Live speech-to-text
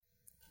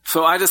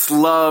So I just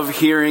love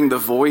hearing the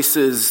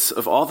voices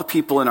of all the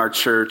people in our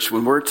church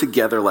when we're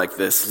together like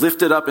this,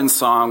 lifted up in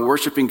song,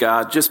 worshiping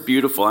God, just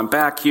beautiful. I'm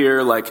back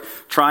here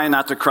trying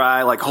not to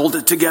cry, hold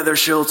it together,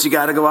 Schultz, you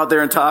got to go out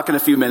there and talk in a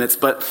few minutes.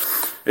 But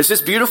it's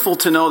just beautiful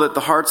to know that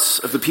the hearts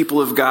of the people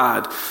of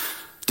God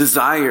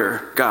desire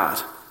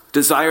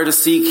to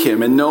seek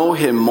Him and know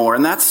Him more.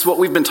 And that's what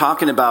we've been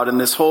talking about in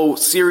this whole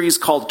series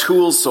called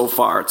Tools so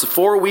far. It's a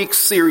 4-week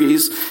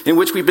series in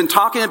which we've been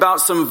talking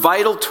about some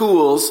vital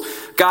tools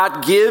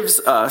God gives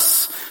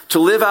us to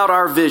live out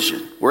our vision.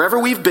 Wherever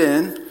we've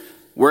been,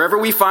 wherever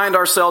we find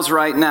ourselves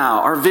right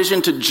now, our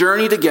vision to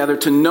journey together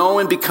to know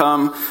and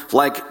become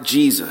like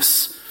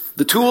Jesus.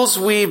 The tools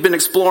we've been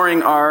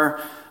exploring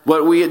are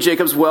what we at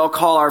Jacob's Well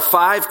call our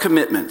 5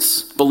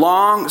 commitments: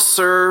 belong,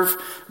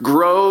 serve,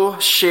 grow,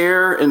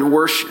 share, and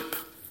worship.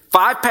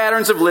 5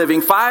 patterns of living,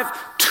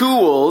 5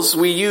 tools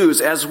we use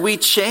as we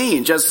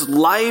change, as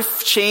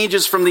life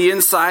changes from the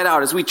inside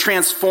out, as we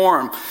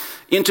transform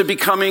into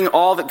becoming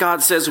all that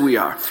God says we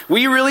are.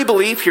 We really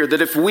believe here that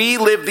if we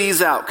live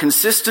these out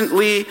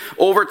consistently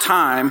over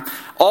time,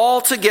 all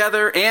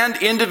together and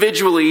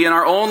individually in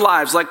our own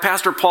lives, like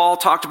Pastor Paul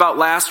talked about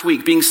last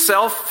week, being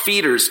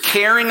self-feeders,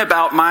 caring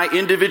about my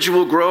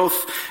individual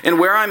growth and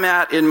where I'm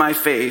at in my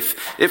faith,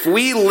 if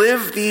we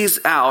live these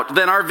out,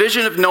 then our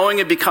vision of knowing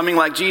and becoming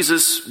like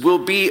Jesus will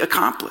be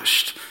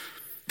accomplished.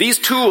 These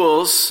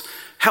tools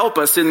help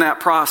us in that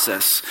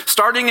process.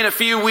 Starting in a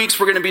few weeks,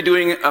 we're going to be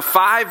doing a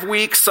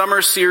 5-week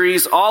summer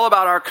series all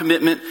about our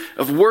commitment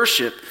of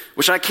worship,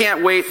 which I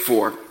can't wait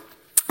for.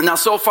 Now,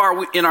 so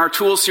far in our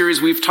tool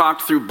series, we've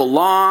talked through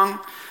belong,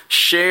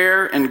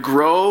 share, and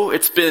grow.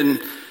 It's been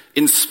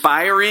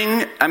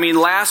inspiring.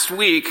 Last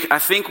week, I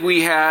think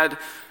we had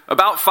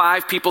about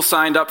 5 people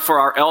signed up for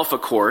our Alpha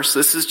course.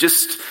 This is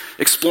just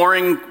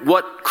exploring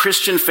what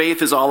Christian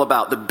faith is all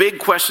about, the big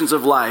questions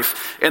of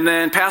life. And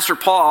then Pastor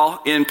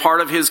Paul, in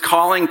part of his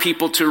calling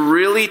people to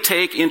really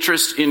take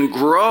interest in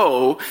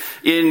grow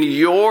in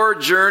your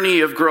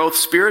journey of growth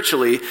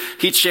spiritually,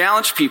 he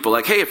challenged people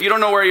hey, if you don't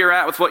know where you're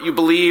at with what you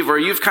believe, or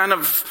you've kind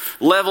of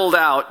leveled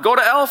out, go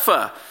to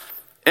Alpha.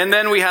 And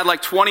then we had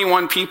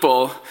 21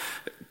 people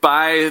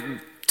by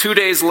 2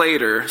 days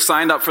later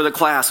signed up for the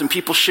class, and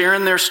people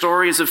sharing their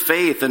stories of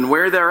faith and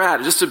where they're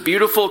at. Just a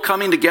beautiful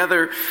coming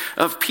together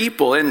of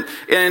people. And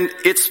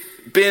it's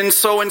been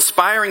so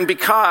inspiring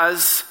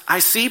because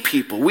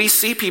we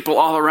see people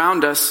all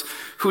around us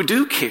who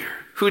do care,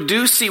 who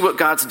do see what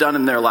God's done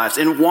in their lives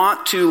and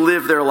want to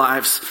live their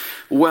lives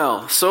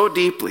well, so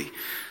deeply.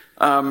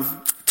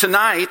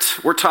 Tonight,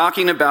 we're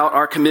talking about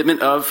our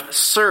commitment of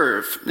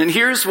serve. And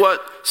here's what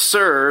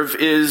serve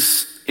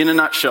is in a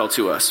nutshell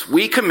to us.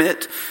 We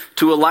commit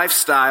to a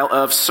lifestyle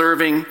of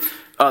serving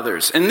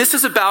others. And this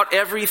is about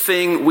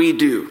everything we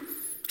do.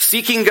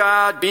 Seeking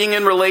God, being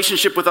in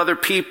relationship with other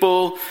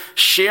people,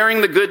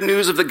 sharing the good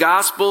news of the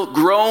gospel,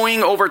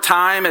 growing over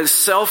time as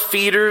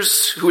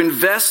self-feeders who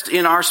invest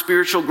in our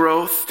spiritual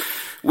growth.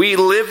 We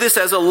live this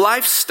as a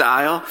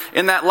lifestyle,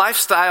 and that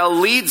lifestyle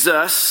leads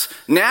us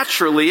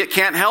naturally, it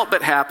can't help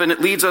but happen,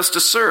 it leads us to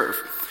serve.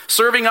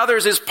 Serving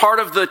others is part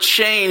of the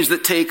change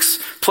that takes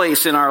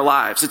place in our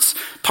lives. It's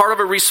part of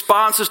a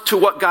response to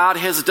what God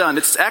has done.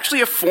 It's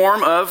actually a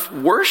form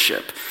of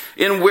worship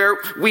in where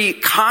we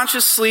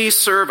consciously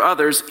serve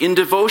others in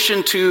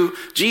devotion to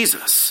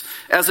Jesus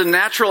as a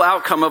natural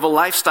outcome of a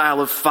lifestyle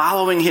of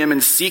following Him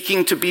and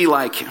seeking to be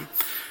like Him.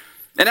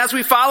 And as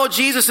we follow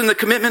Jesus in the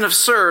commitment of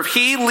serve,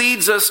 He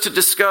leads us to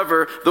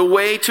discover the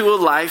way to a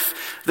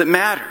life that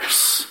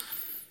matters.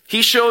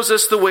 He shows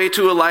us the way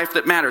to a life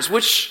that matters,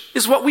 which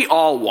is what we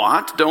all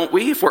want, don't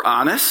we, if we're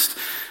honest?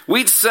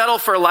 We'd settle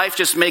for life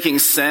just making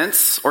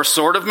sense, or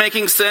sort of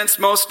making sense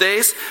most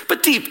days,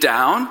 but deep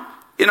down,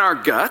 in our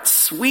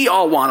guts, we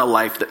all want a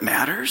life that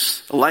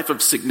matters, a life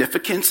of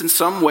significance in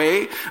some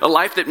way, a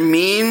life that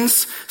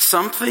means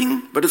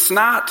something, but it's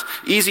not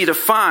easy to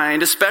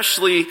find,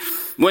 especially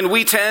when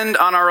we tend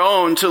on our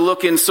own to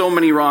look in so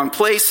many wrong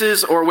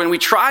places, or when we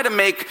try to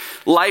make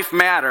life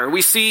matter.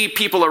 We see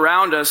people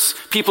around us,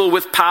 people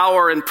with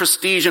power and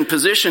prestige and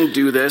position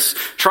do this,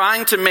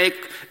 trying to make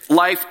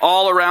life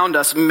all around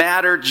us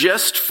matter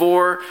just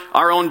for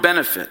our own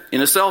benefit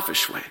in a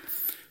selfish way.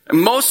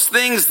 Most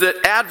things that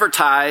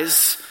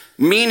advertise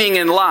meaning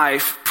in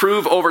life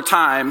prove over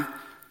time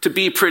to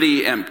be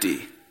pretty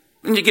empty.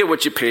 And you get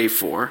what you pay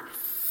for.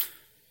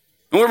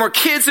 And when we're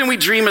kids and we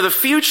dream of the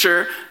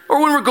future,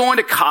 or when we're going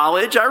to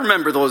college, I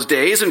remember those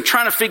days, and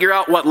trying to figure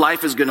out what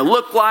life is going to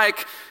look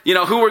like,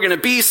 who we're going to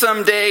be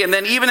someday. And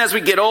then even as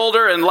we get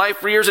older and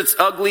life rears its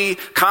ugly,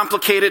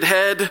 complicated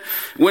head,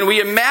 when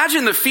we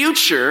imagine the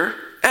future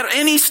at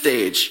any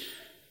stage,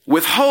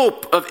 with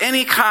hope of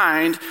any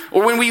kind,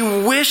 or when we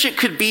wish it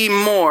could be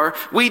more,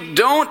 we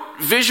don't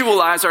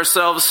visualize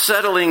ourselves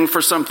settling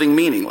for something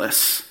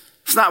meaningless.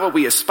 It's not what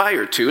we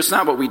aspire to. It's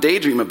not what we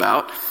daydream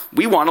about.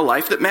 We want a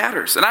life that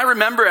matters. And I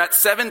remember at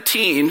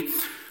 17,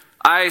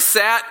 I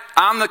sat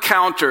on the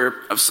counter,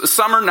 a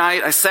summer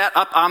night, I sat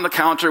up on the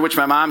counter, which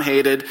my mom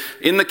hated,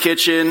 in the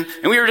kitchen,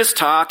 and we were just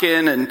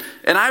talking, and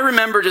I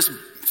remember just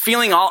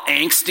feeling all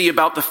angsty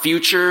about the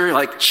future,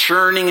 like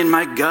churning in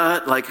my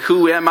gut, like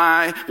who am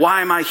I?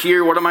 Why am I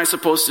here? What am I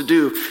supposed to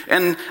do?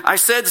 And I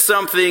said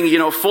something,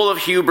 full of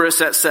hubris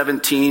at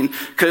 17,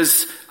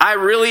 because I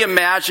really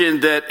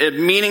imagined that a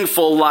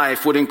meaningful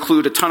life would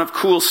include a ton of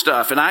cool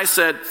stuff. And I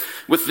said,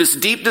 with this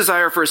deep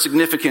desire for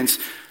significance,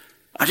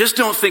 I just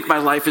don't think my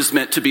life is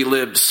meant to be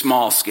lived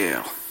small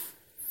scale.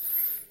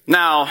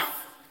 Now,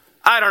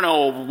 I don't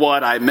know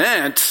what I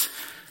meant,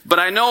 but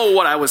I know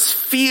what I was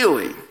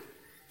feeling.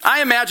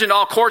 I imagined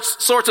all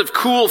sorts of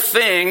cool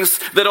things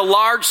that a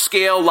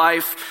large-scale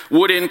life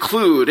would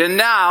include. And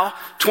now,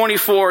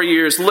 24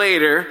 years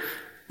later,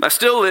 I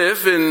still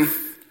live in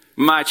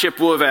my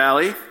Chippewa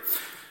Valley.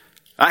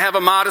 I have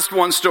a modest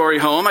one-story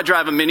home. I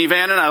drive a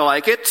minivan and I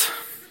like it.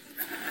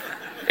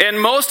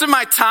 And most of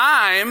my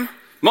time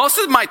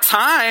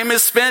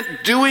is spent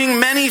doing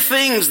many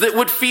things that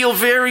would feel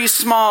very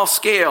small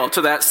scale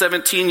to that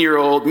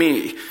 17-year-old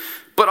me.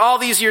 But all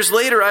these years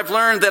later, I've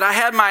learned that I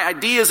had my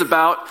ideas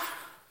about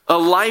a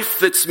life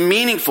that's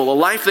meaningful, a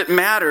life that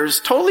matters,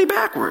 totally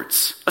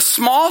backwards. A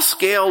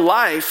small-scale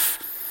life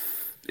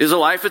is a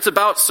life that's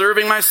about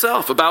serving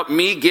myself, about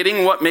me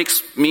getting what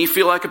makes me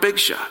feel like a big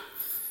shot.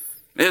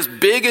 As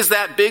big as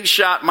that big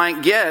shot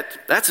might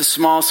get, that's a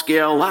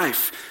small-scale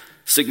life.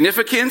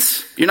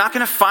 Significance, you're not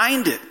going to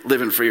find it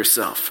living for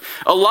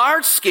yourself. A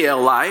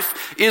large-scale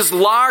life is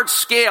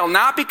large-scale,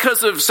 not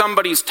because of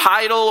somebody's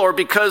title or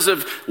because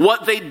of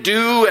what they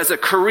do as a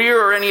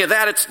career or any of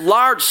that. It's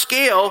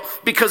large-scale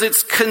because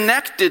it's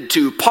connected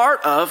to,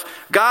 part of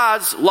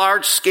God's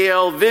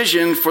large-scale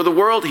vision for the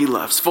world he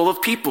loves, full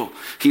of people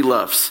he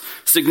loves.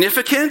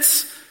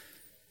 Significance,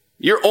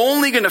 you're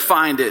only going to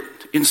find it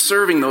in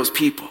serving those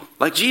people,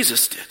 like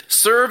Jesus did.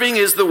 Serving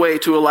is the way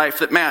to a life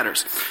that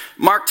matters.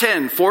 Mark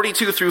 10,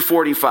 42 through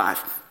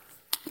 45.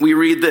 We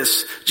read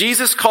this.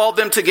 Jesus called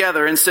them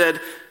together and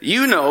said,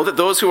 "You know that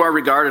those who are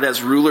regarded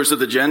as rulers of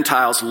the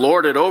Gentiles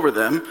lord it over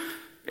them,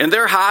 and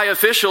their high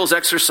officials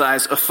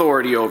exercise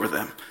authority over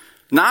them.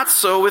 Not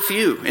so with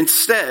you.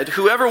 Instead,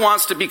 whoever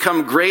wants to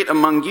become great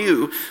among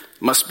you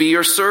must be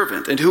your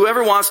servant, and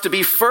whoever wants to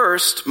be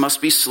first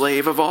must be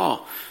slave of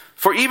all.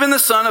 For even the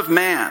Son of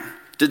Man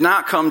did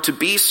not come to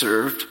be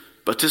served,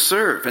 but to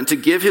serve, and to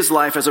give his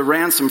life as a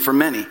ransom for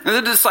many." And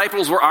the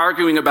disciples were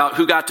arguing about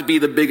who got to be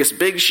the biggest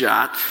big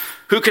shot,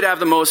 who could have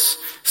the most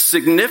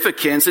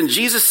significance. And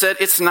Jesus said,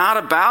 it's not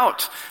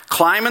about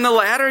climbing the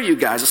ladder, you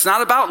guys. It's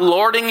not about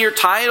lording your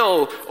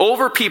title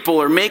over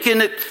people or making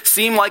it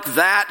seem like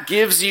that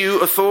gives you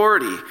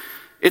authority.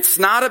 It's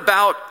not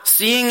about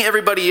seeing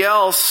everybody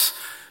else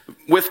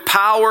with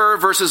power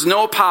versus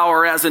no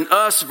power as an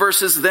us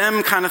versus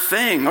them kind of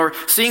thing, or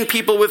seeing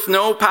people with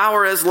no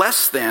power as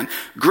less than.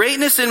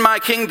 Greatness in my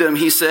kingdom,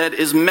 he said,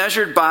 is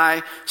measured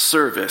by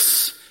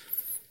service.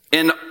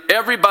 And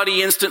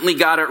everybody instantly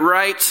got it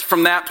right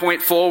from that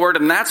point forward,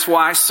 and that's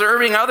why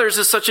serving others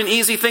is such an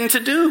easy thing to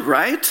do,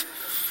 right?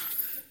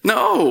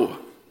 No.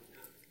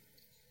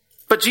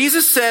 But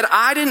Jesus said,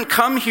 I didn't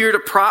come here to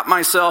prop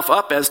myself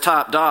up as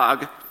top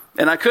dog,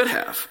 and I could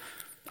have.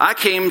 I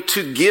came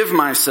to give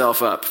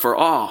myself up for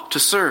all, to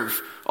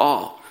serve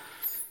all.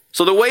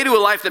 So the way to a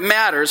life that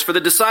matters for the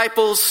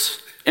disciples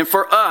and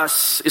for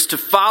us is to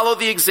follow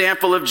the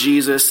example of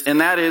Jesus,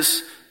 and that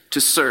is to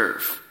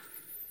serve.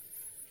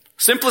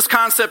 Simplest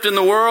concept in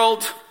the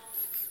world,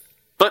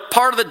 but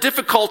part of the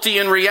difficulty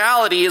in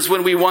reality is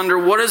when we wonder,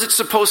 what is it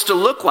supposed to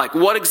look like?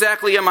 What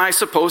exactly am I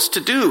supposed to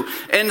do?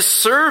 And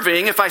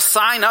serving, if I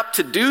sign up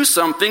to do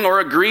something or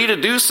agree to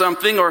do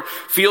something or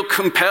feel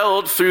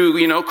compelled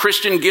through,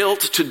 Christian guilt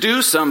to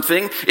do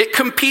something, it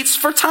competes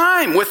for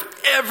time with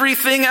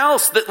everything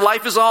else that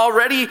life is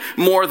already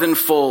more than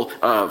full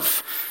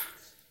of.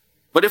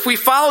 But if we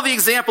follow the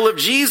example of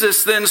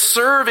Jesus, then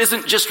serve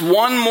isn't just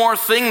one more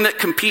thing that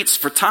competes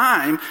for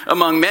time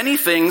among many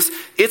things.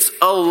 It's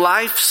a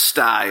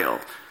lifestyle,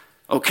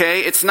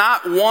 okay? It's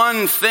not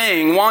one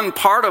thing, one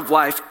part of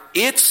life.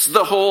 It's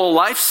the whole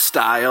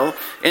lifestyle,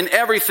 and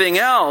everything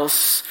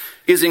else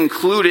is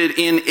included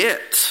in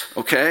it,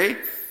 okay?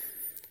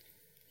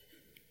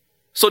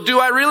 So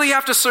do I really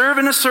have to serve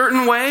in a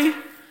certain way?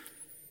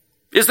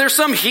 Is there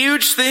some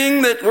huge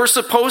thing that we're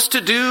supposed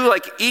to do?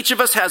 Like each of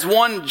us has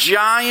one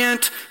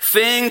giant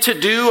thing to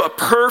do, a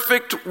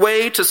perfect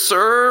way to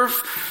serve?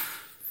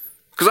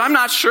 Because I'm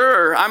not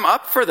sure I'm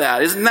up for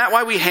that. Isn't that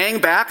why we hang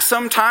back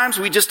sometimes?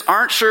 We just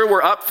aren't sure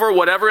we're up for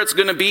whatever it's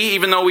going to be,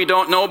 even though we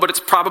don't know, but it's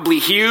probably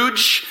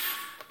huge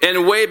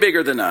and way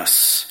bigger than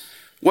us.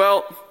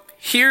 Well,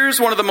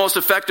 here's one of the most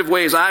effective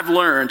ways I've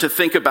learned to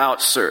think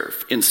about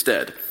serve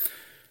instead.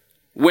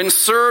 When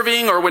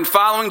serving or when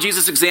following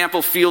Jesus'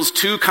 example feels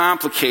too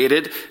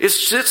complicated,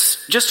 it's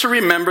just to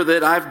remember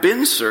that I've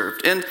been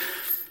served. And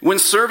when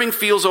serving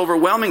feels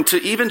overwhelming, to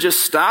even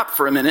just stop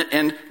for a minute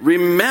and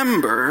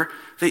remember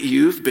that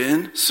you've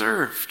been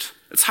served.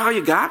 That's how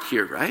you got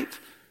here, right?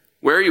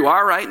 Where you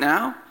are right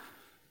now.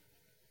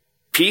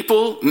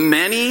 People,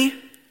 many,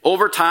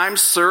 over time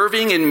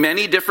serving in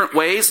many different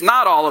ways,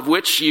 not all of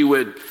which you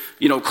would,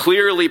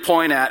 clearly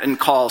point at and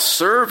call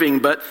serving,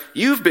 but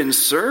you've been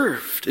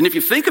served. And if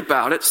you think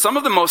about it, some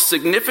of the most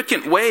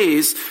significant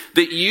ways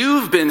that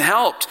you've been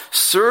helped,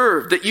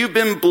 served, that you've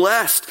been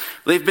blessed,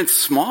 they've been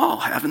small,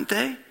 haven't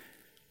they?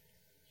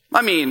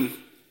 I mean,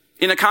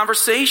 in a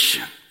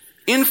conversation,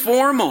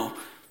 informal.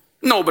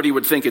 Nobody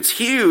would think it's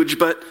huge,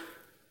 but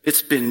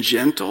it's been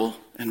gentle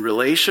and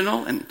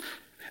relational and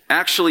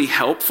actually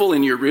helpful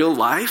in your real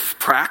life,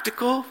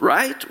 practical,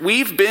 right?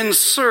 We've been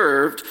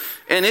served,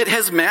 and it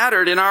has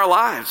mattered in our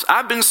lives.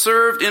 I've been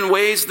served in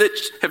ways that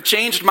have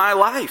changed my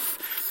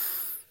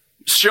life.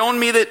 Shown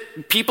me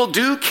that people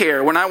do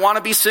care when I want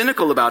to be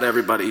cynical about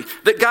everybody,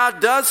 that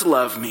God does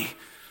love me,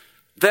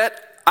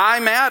 that I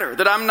matter,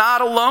 that I'm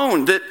not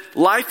alone, that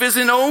life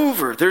isn't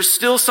over. There's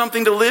still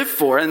something to live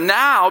for. And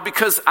now,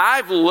 because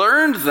I've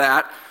learned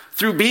that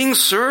through being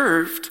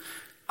served,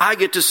 I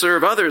get to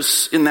serve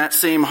others in that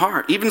same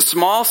heart. Even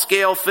small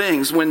scale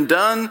things, when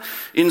done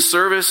in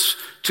service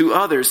to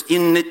others,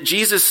 in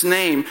Jesus'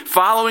 name,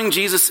 following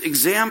Jesus'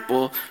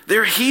 example,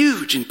 they're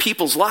huge in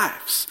people's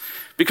lives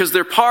because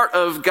they're part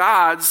of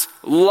God's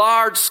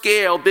large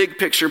scale, big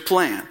picture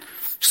plan.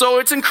 So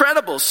it's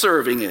incredible,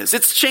 serving is.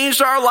 It's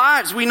changed our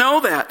lives. We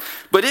know that.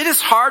 But it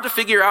is hard to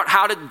figure out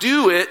how to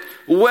do it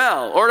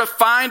well or to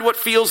find what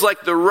feels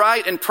like the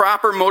right and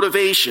proper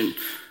motivation.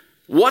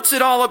 What's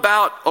it all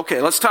about?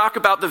 Okay, let's talk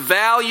about the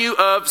value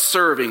of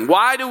serving.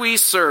 Why do we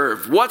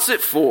serve? What's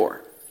it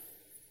for?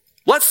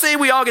 Let's say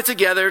we all get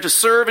together to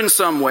serve in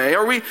some way,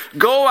 or we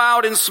go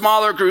out in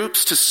smaller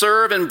groups to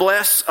serve and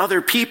bless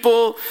other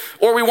people,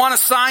 or we want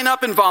to sign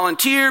up and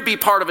volunteer, be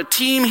part of a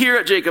team here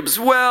at Jacob's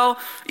Well,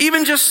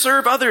 even just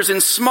serve others in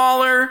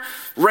smaller,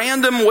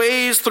 random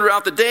ways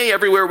throughout the day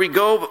everywhere we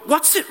go. But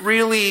what's it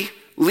really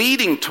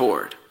leading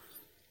toward?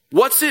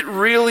 What's it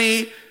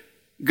really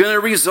going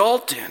to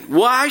result in?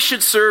 Why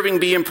should serving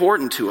be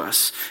important to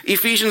us?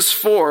 Ephesians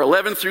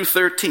 4:11 through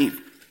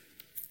 13.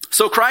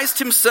 So Christ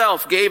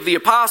himself gave the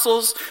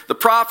apostles, the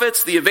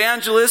prophets, the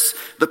evangelists,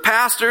 the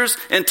pastors,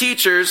 and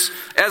teachers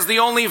as the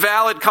only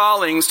valid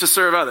callings to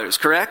serve others,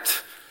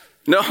 correct?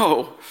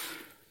 No.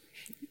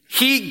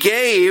 He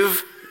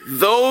gave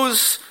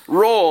those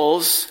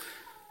roles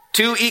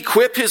to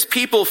equip his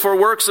people for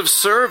works of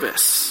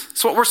service.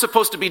 That's what we're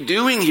supposed to be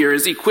doing here,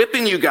 is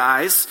equipping you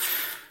guys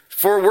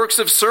for works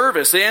of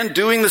service and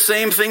doing the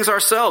same things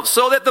ourselves,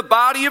 so that the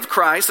body of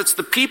Christ, that's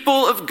the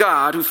people of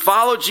God who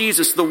follow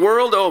Jesus the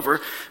world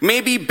over,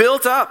 may be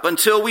built up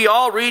until we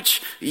all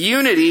reach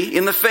unity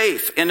in the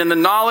faith and in the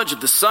knowledge of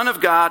the Son of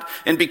God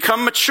and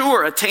become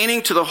mature,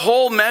 attaining to the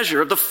whole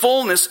measure of the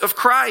fullness of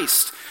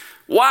Christ.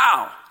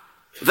 Wow,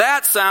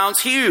 that sounds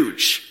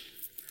huge.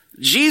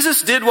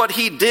 Jesus did what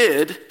he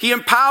did. He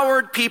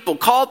empowered people,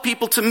 called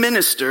people to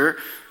minister.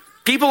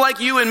 People like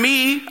you and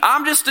me,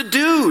 I'm just a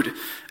dude.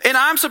 And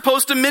I'm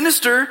supposed to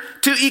minister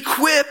to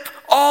equip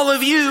all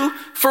of you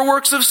for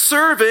works of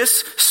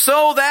service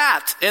so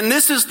that, and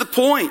this is the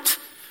point,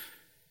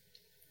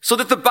 so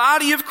that the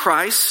body of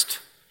Christ,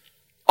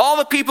 all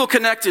the people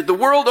connected the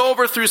world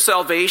over through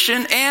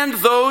salvation and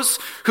those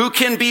who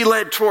can be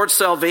led towards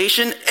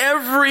salvation,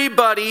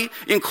 everybody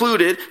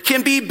included,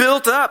 can be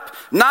built up.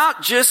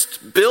 Not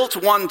just built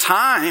one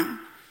time,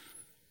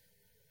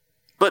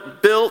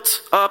 but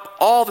built up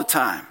all the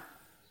time.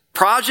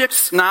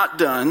 Project's not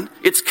done.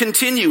 It's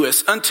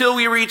continuous until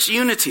we reach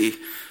unity.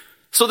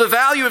 So the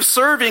value of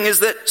serving is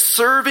that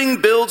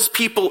serving builds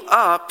people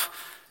up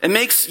and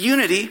makes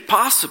unity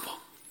possible.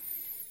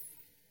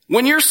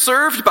 When you're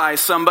served by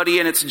somebody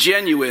and it's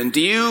genuine, do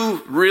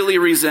you really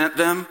resent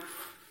them?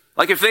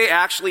 Like if they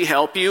actually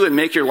help you and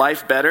make your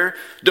life better,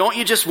 don't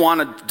you just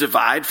want to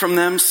divide from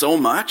them so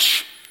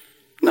much?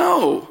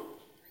 No.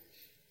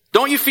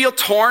 Don't you feel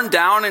torn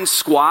down and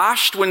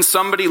squashed when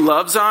somebody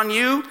loves on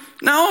you?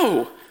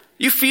 No.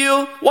 You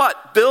feel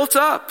what? Built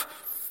up.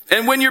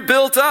 And when you're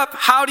built up,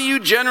 how do you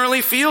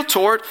generally feel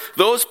toward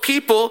those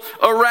people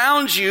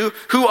around you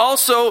who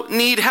also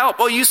need help?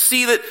 Well, you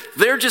see that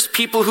they're just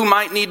people who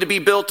might need to be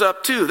built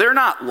up too. They're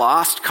not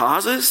lost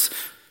causes,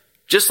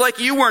 just like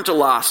you weren't a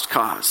lost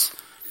cause.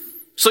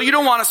 So you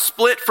don't want to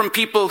split from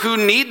people who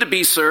need to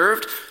be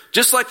served,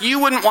 just like you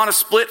wouldn't want to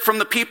split from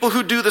the people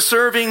who do the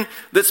serving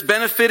that's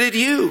benefited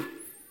you.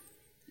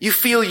 You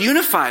feel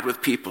unified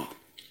with people.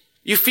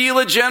 You feel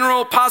a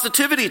general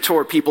positivity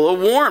toward people, a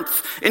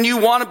warmth, and you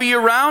want to be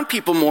around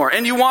people more,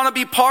 and you want to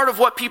be part of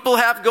what people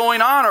have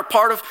going on, or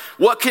part of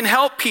what can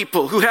help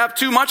people who have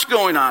too much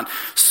going on.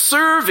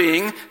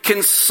 Serving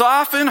can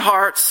soften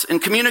hearts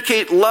and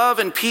communicate love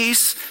and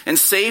peace and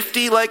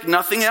safety like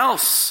nothing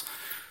else.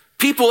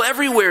 People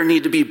everywhere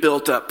need to be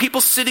built up.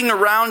 People sitting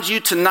around you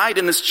tonight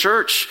in this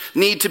church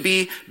need to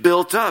be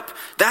built up.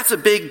 That's a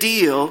big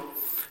deal.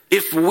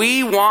 If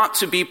we want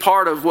to be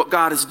part of what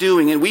God is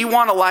doing and we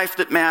want a life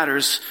that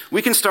matters,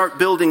 we can start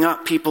building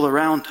up people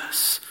around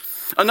us.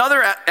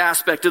 Another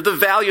aspect of the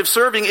value of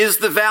serving is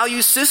the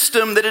value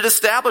system that it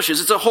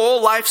establishes. It's a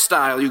whole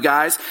lifestyle, you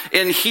guys.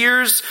 And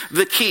here's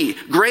the key.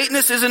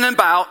 Greatness isn't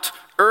about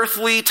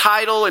earthly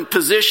title and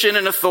position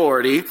and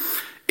authority.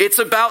 It's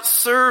about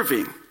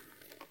serving.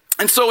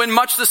 And so in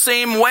much the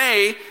same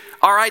way,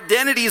 our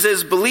identities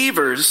as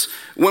believers,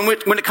 when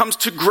it comes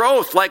to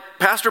growth, like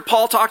Pastor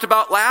Paul talked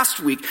about last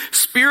week,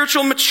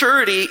 spiritual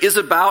maturity is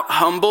about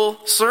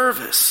humble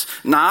service,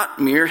 not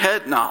mere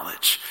head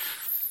knowledge.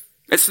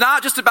 It's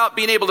not just about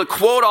being able to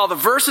quote all the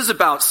verses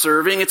about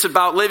serving. It's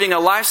about living a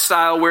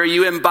lifestyle where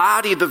you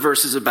embody the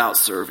verses about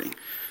serving.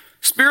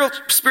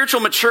 Spiritual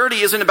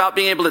maturity isn't about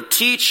being able to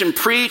teach and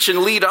preach and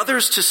lead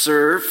others to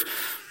serve.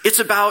 It's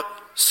about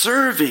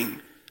serving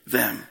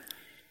them.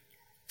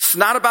 It's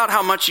not about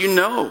how much you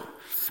know.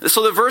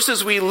 So the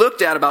verses we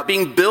looked at about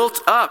being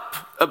built up,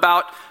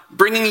 about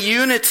bringing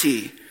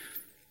unity,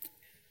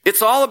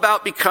 it's all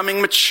about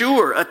becoming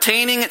mature,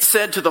 attaining, it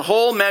said, to the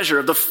whole measure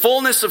of the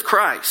fullness of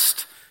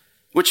Christ,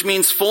 which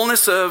means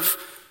fullness of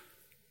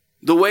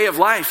the way of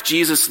life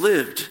Jesus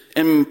lived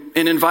and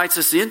invites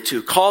us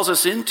into, calls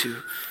us into.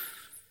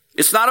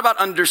 It's not about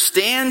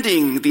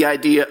understanding the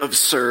idea of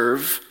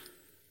serve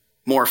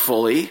more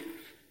fully.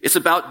 It's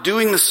about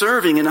doing the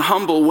serving in a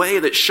humble way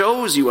that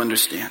shows you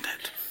understand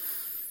it.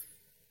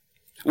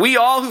 We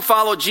all who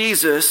follow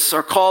Jesus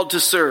are called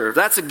to serve.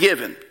 That's a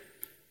given.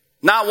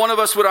 Not one of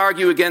us would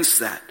argue against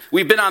that.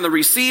 We've been on the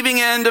receiving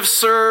end of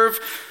serve,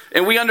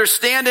 and we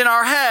understand in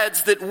our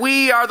heads that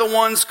we are the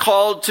ones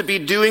called to be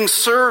doing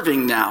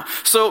serving now.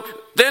 So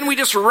then we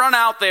just run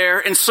out there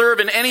and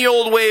serve in any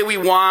old way we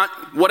want,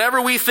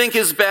 whatever we think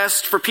is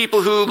best for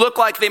people who look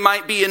like they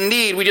might be in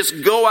need. We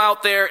just go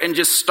out there and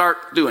just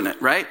start doing it,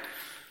 right?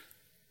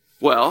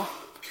 Well,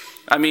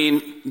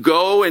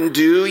 go and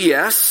do,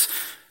 yes.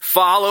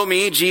 Follow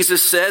me,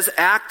 Jesus says,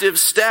 active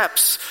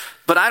steps.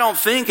 But I don't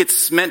think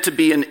it's meant to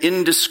be an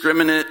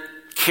indiscriminate,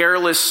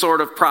 careless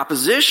sort of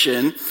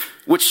proposition,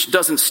 which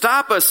doesn't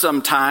stop us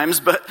sometimes.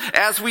 But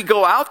as we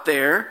go out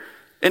there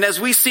and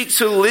as we seek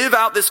to live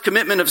out this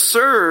commitment of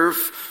serve,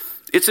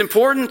 it's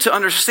important to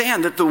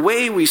understand that the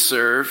way we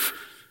serve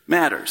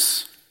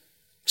matters.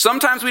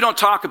 Sometimes we don't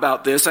talk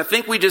about this. I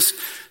think we just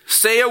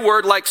say a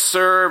word like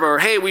serve, or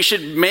hey, we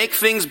should make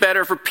things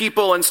better for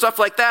people and stuff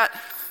like that.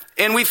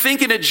 And we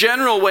think in a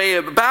general way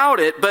about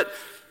it, but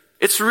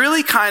it's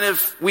really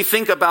we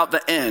think about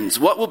the ends.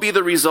 What will be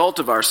the result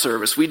of our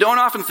service? We don't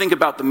often think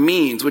about the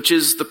means, which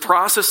is the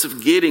process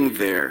of getting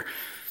there.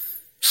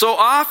 So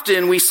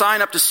often we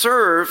sign up to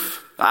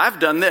serve. I've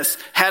done this,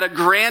 had a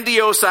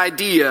grandiose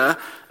idea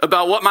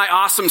about what my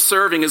awesome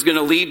serving is going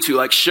to lead to.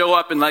 Like show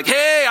up and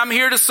hey, I'm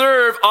here to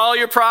serve. All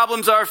your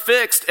problems are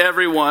fixed,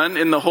 everyone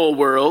in the whole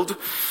world.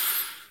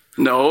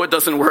 No, it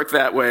doesn't work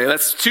that way.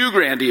 That's too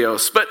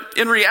grandiose. But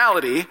in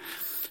reality,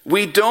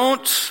 we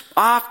don't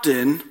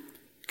often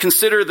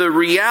consider the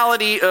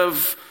reality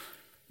of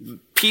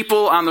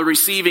people on the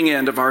receiving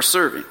end of our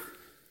serving.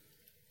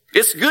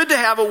 It's good to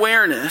have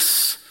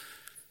awareness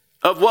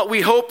of what we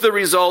hope the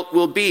result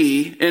will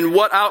be and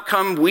what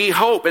outcome we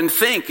hope and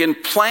think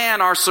and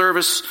plan our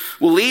service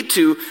will lead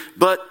to,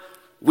 but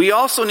we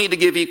also need to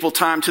give equal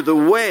time to the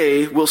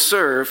way we'll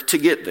serve to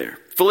get there.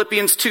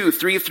 Philippians 2,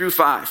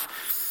 3-5.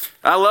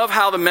 I love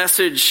how the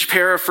Message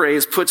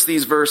paraphrase puts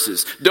these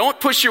verses. Don't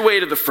push your way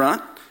to the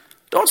front.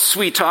 Don't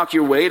sweet talk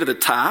your way to the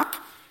top.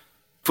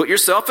 Put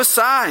yourself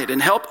aside and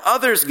help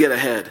others get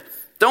ahead.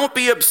 Don't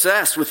be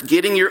obsessed with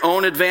getting your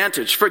own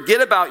advantage.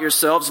 Forget about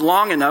yourselves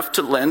long enough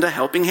to lend a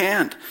helping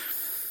hand.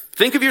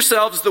 Think of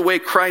yourselves the way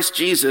Christ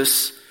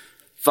Jesus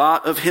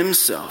thought of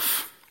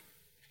himself.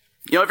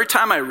 Every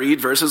time I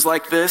read verses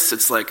like this,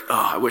 it's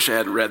I wish I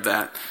hadn't read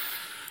that.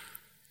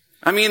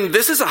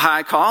 This is a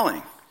high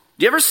calling.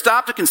 Do you ever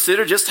stop to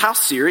consider just how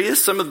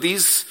serious some of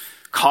these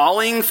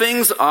calling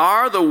things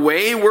are? The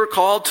way we're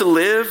called to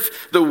live,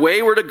 the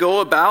way we're to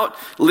go about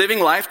living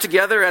life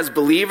together as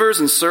believers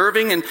and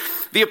serving. And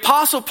the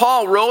Apostle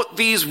Paul wrote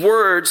these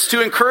words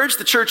to encourage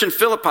the church in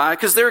Philippi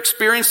because they're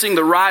experiencing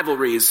the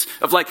rivalries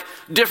of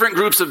different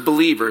groups of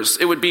believers.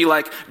 It would be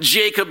like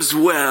Jacob's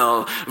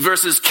Well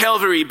versus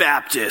Calvary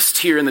Baptist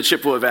here in the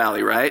Chippewa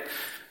Valley, right?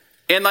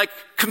 And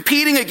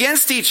competing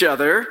against each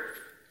other,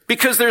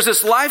 because there's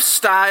this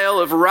lifestyle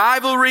of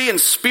rivalry and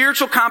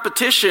spiritual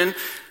competition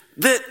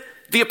that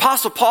the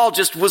Apostle Paul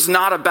just was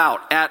not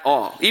about at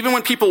all, even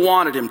when people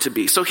wanted him to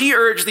be. So he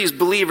urged these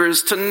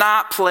believers to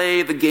not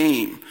play the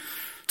game,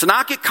 to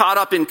not get caught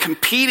up in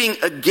competing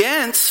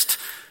against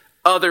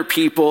other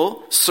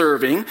people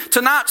serving,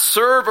 to not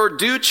serve or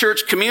do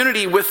church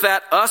community with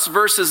that us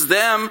versus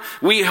them.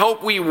 We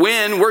hope we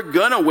win. We're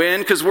gonna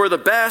win because we're the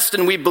best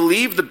and we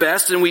believe the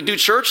best and we do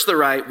church the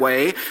right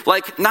way.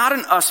 Not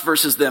an us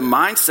versus them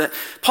mindset.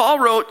 Paul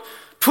wrote,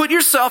 put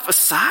yourself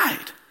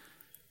aside.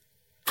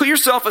 Put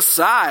yourself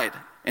aside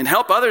and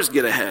help others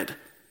get ahead.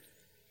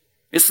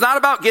 It's not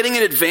about getting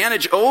an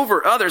advantage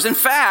over others. In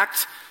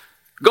fact,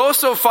 go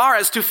so far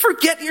as to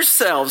forget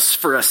yourselves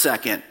for a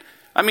second.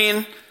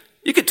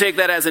 You could take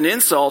that as an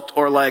insult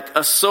or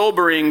a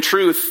sobering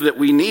truth that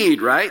we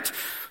need, right?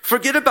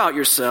 Forget about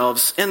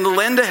yourselves and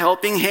lend a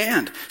helping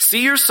hand.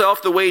 See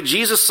yourself the way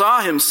Jesus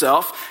saw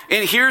himself.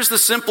 And here's the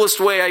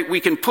simplest way we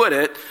can put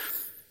it.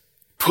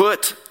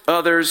 Put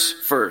others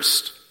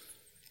first.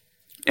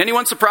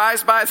 Anyone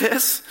surprised by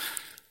this?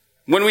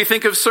 When we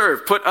think of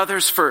serve, put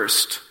others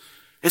first.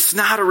 It's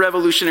not a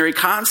revolutionary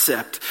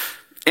concept.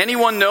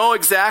 Anyone know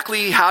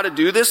exactly how to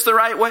do this the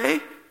right way?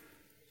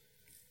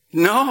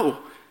 No.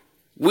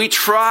 We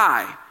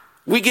try.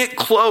 We get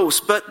close,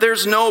 but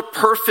there's no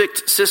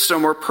perfect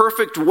system or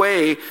perfect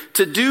way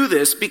to do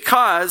this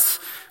because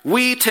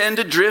we tend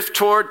to drift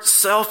toward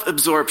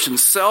self-absorption,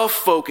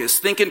 self-focus.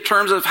 Think in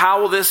terms of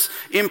how will this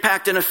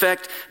impact and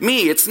affect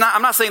me.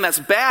 I'm not saying that's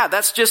bad.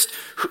 That's just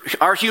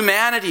our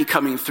humanity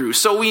coming through.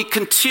 So we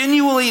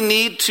continually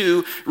need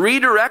to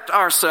redirect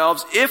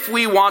ourselves if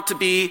we want to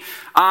be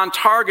on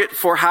target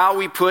for how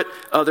we put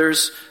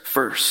others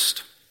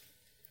first.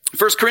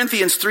 1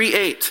 Corinthians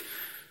 3:8.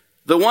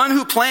 The one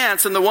who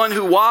plants and the one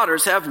who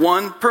waters have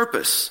one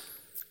purpose,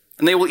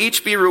 and they will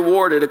each be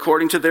rewarded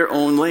according to their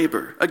own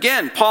labor.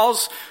 Again,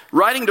 Paul's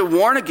writing to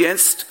warn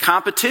against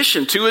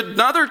competition to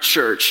another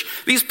church.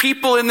 These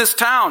people in this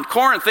town,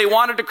 Corinth, they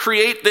wanted to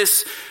create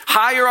this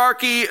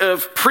hierarchy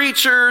of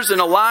preachers and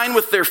align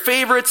with their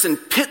favorites and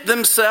pit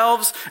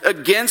themselves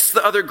against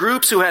the other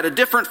groups who had a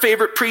different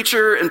favorite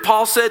preacher. And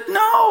Paul said,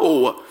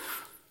 no,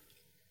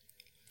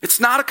 it's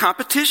not a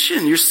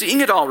competition. You're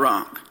seeing it all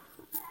wrong.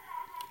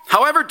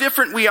 However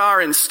different we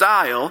are in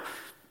style,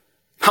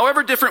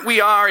 however different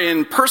we are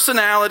in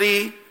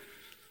personality,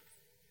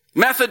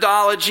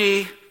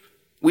 methodology,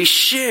 we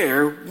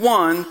share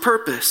one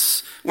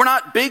purpose. We're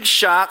not big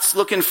shots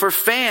looking for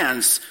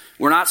fans.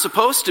 We're not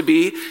supposed to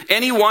be.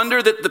 Any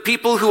wonder that the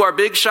people who are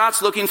big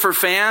shots looking for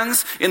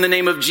fans in the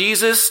name of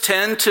Jesus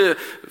tend to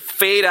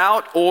fade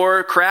out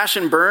or crash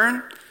and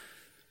burn?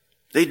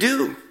 They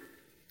do.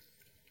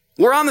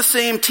 We're on the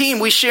same team.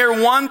 We share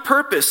one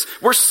purpose.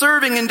 We're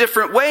serving in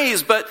different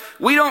ways, but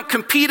we don't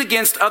compete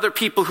against other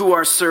people who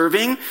are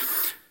serving.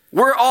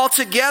 We're all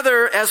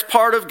together as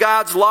part of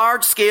God's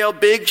large-scale,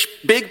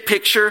 big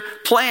picture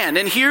plan.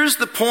 And here's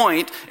the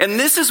point, and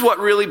this is what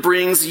really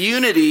brings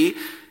unity.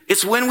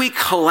 It's when we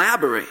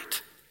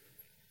collaborate.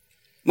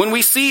 When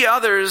we see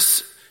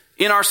others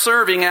in our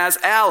serving as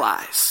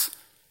allies.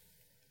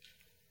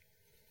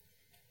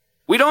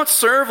 We don't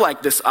serve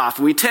like this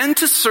often. We tend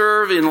to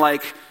serve in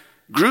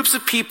groups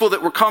of people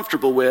that we're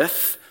comfortable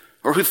with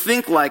or who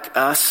think like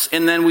us,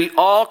 and then we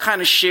all kind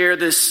of share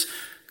this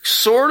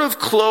sort of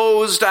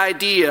closed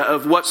idea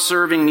of what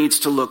serving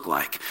needs to look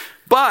like.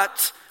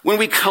 But when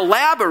we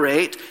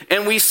collaborate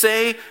and we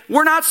say,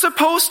 we're not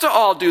supposed to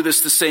all do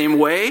this the same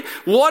way,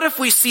 what if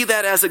we see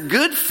that as a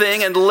good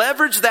thing and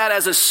leverage that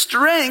as a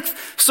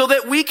strength so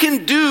that we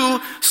can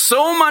do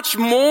so much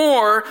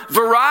more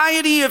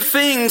variety of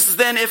things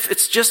than if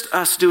it's just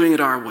us doing it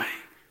our way?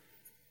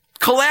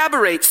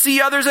 Collaborate. See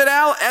others as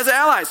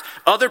allies.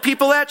 Other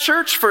people at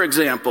church, for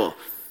example.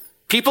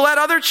 People at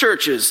other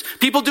churches.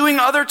 People doing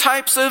other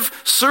types of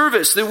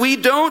service that we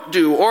don't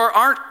do or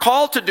aren't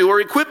called to do or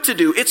equipped to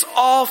do. It's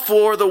all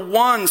for the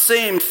one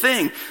same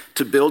thing.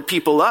 To build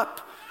people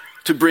up.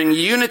 To bring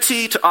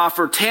unity. To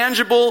offer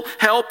tangible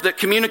help that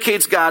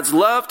communicates God's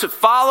love. To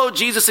follow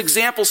Jesus'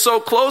 example so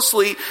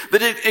closely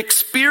that an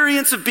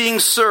experience of being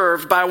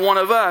served by one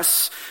of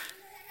us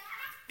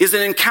is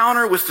an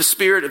encounter with the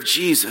Spirit of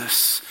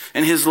Jesus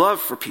and his love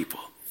for people.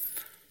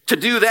 To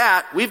do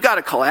that, we've got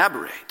to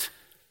collaborate.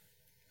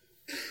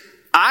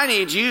 I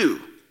need you,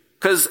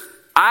 because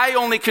I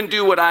only can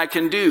do what I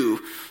can do.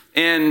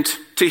 And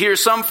to hear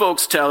some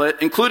folks tell it,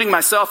 including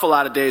myself a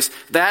lot of days,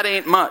 that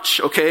ain't much,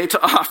 okay,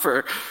 to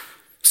offer.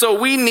 So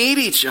we need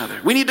each other.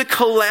 We need to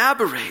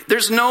collaborate.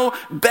 There's no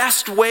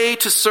best way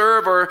to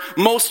serve or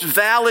most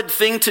valid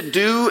thing to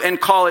do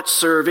and call it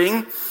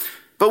serving.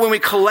 But when we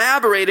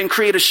collaborate and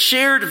create a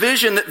shared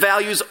vision that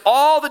values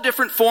all the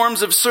different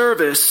forms of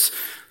service,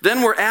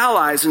 then we're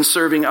allies in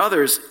serving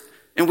others.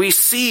 And we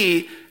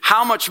see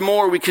how much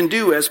more we can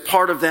do as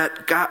part of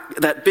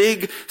that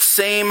big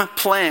same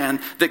plan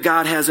that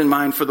God has in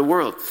mind for the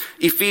world.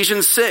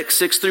 Ephesians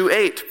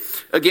 6:6-8.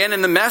 Again,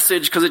 in the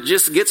Message, because it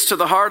just gets to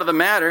the heart of the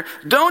matter,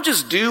 don't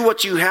just do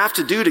what you have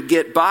to do to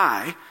get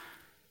by,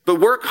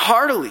 but work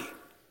heartily.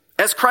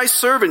 As Christ's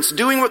servants,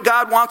 doing what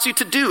God wants you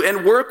to do,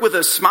 and work with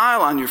a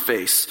smile on your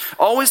face,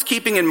 always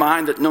keeping in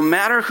mind that no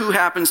matter who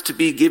happens to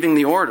be giving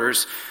the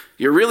orders,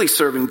 you're really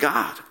serving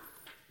God.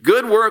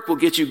 Good work will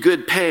get you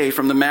good pay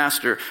from the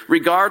master,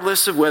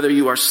 regardless of whether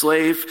you are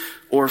slave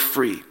or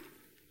free.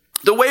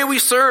 The way we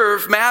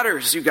serve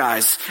matters, you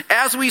guys.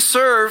 As we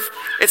serve,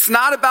 it's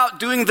not about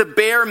doing the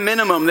bare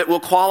minimum that will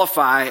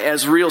qualify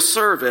as real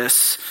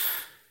service.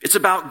 It's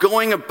about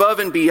going above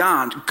and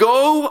beyond.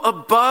 Go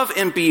above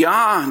and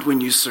beyond when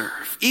you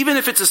serve. Even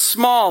if it's a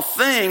small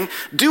thing,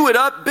 do it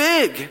up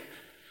big.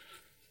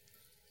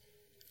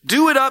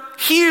 Do it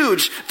up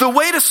huge. The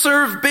way to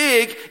serve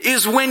big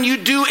is when you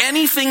do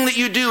anything that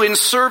you do in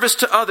service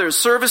to others,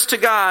 service to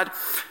God,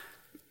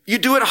 you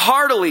do it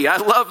heartily. I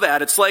love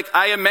that. It's like,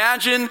 I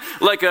imagine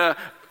like a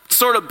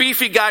sort of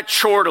beefy guy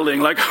chortling,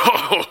 like,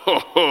 ho, ho,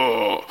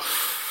 ho.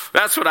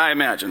 That's what I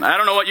imagine. I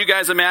don't know what you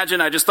guys imagine.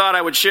 I just thought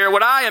I would share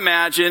what I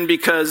imagine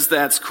because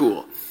that's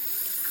cool.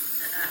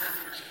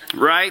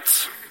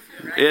 Right?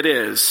 It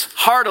is.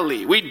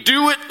 Heartily. We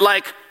do it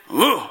like,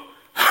 ooh,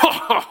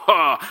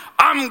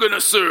 I'm going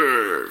to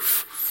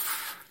serve.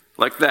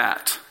 Like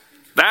that.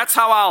 That's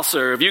how I'll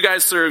serve. You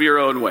guys serve your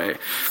own way.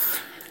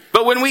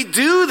 But when we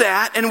do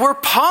that and we're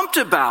pumped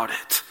about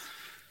it,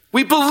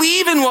 we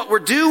believe in what we're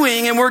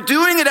doing and we're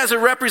doing it as a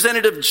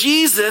representative of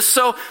Jesus.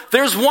 So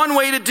there's one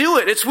way to do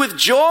it. It's with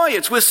joy.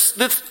 It's with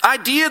this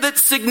idea that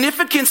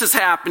significance is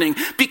happening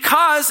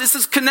because this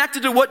is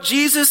connected to what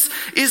Jesus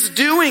is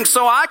doing.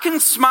 So I can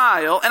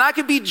smile and I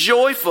can be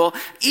joyful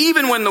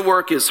even when the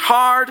work is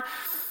hard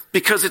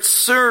because it's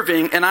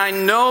serving. And I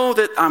know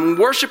that I'm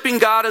worshiping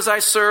God as I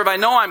serve. I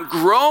know I'm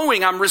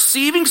growing. I'm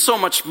receiving so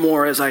much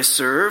more as I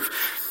serve.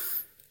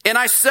 And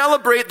I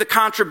celebrate the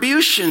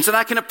contributions, and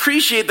I can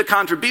appreciate the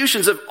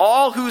contributions of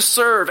all who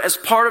serve as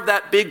part of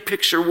that big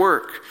picture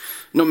work.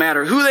 No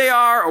matter who they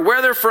are or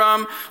where they're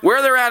from,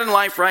 where they're at in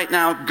life right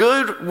now,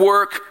 good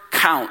work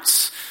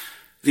counts,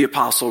 the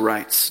apostle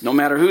writes, no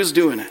matter who's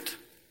doing it.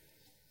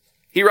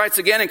 He writes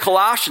again in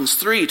Colossians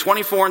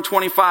 3:24 and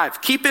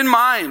 25, keep in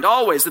mind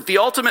always that the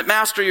ultimate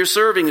master you're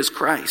serving is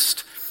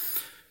Christ.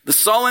 The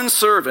sullen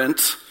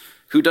servant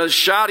who does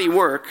shoddy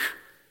work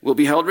will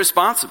be held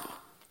responsible.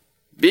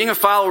 Being a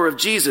follower of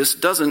Jesus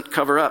doesn't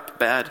cover up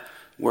bad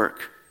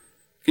work.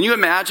 Can you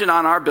imagine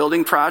on our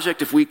building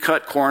project if we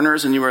cut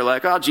corners and you were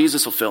like, oh,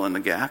 Jesus will fill in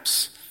the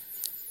gaps?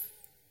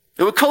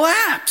 It would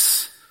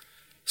collapse.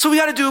 So we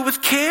got to do it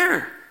with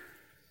care.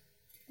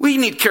 We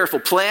need careful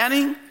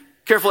planning,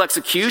 careful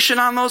execution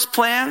on those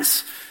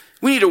plans.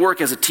 We need to work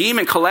as a team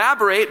and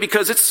collaborate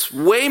because it's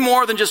way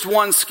more than just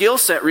one skill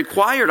set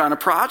required on a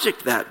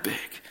project that big.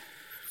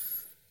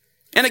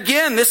 And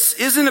again, this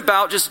isn't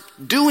about just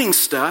doing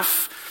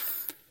stuff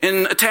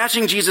and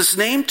attaching Jesus'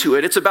 name to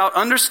it. It's about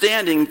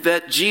understanding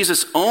that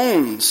Jesus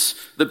owns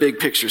the big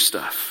picture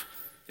stuff.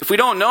 If we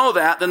don't know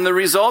that, then the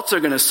results are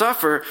going to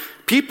suffer.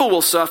 People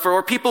will suffer,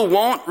 or people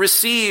won't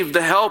receive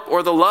the help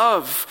or the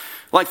love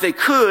like they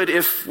could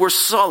if we're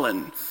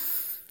sullen.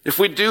 If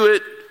we do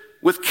it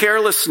with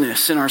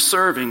carelessness in our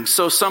serving.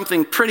 So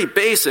something pretty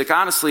basic,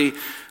 honestly,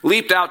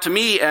 leaped out to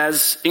me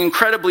as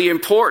incredibly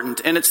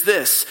important. And it's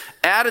this: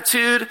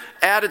 attitude,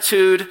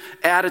 attitude,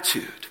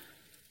 attitude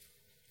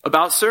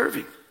about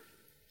serving.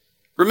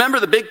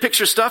 Remember, the big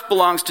picture stuff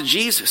belongs to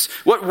Jesus.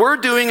 What we're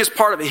doing is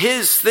part of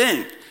his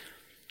thing.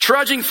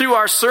 Trudging through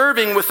our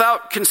serving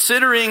without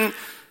considering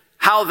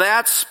how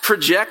that's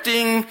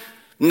projecting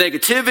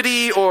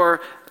negativity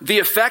or the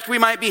effect we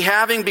might be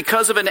having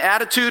because of an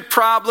attitude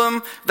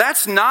problem,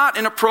 that's not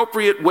an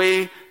appropriate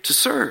way to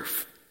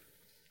serve.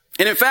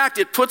 And in fact,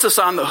 it puts us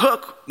on the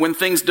hook when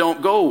things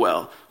don't go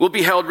well. We'll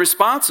be held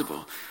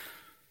responsible.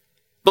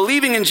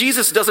 Believing in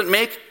Jesus doesn't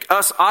make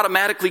us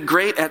automatically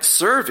great at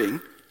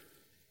serving.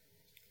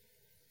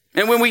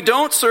 And when we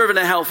don't serve in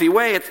a healthy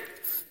way,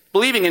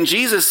 believing in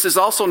Jesus is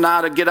also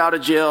not a get out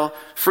of jail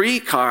free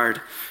card.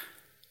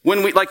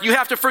 When we, like, you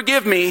have to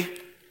forgive me,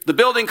 the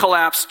building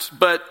collapsed,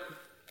 but,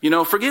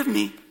 forgive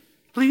me.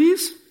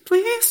 Please,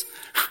 please.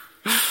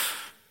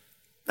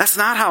 That's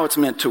not how it's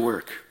meant to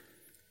work.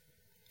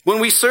 When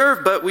we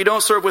serve, but we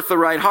don't serve with the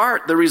right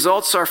heart, the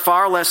results are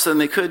far less than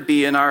they could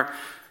be, and our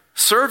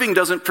serving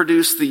doesn't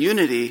produce the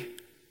unity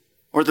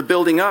or the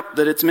building up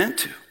that it's meant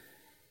to.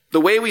 The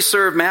way we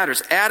serve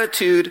matters.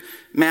 Attitude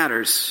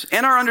matters.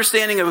 And our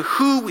understanding of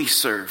who we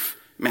serve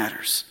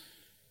matters.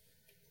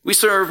 We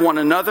serve one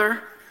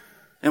another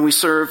and we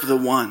serve the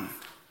one.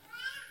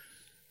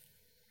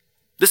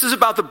 This is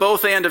about the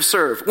both and of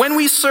serve. When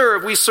we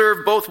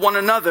serve both one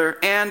another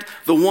and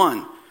the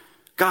one,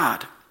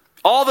 God.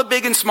 All the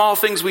big and small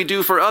things we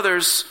do for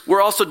others,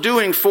 we're also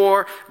doing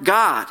for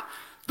God.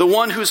 The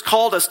one who's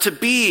called us to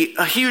be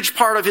a huge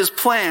part of his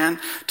plan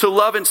to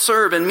love and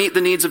serve and meet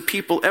the needs of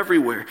people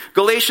everywhere.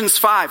 Galatians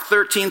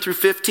 5:13 through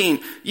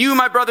 15. You,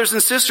 my brothers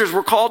and sisters,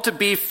 were called to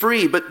be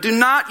free, but do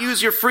not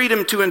use your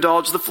freedom to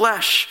indulge the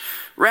flesh.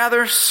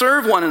 Rather,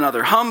 serve one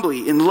another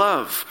humbly in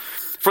love.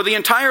 For the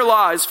entire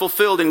law is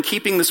fulfilled in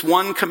keeping this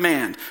one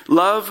command: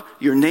 love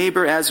your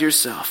neighbor as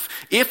yourself.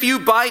 If you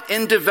bite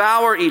and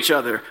devour each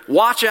other,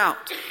 watch out,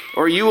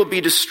 or you will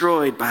be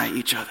destroyed by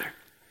each other.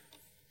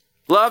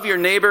 Love your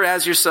neighbor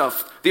as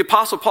yourself. The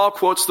Apostle Paul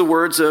quotes the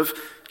words of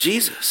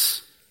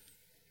Jesus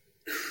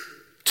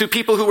to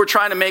people who were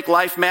trying to make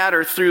life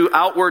matter through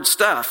outward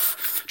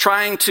stuff,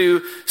 trying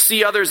to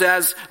see others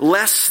as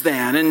less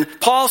than. And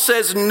Paul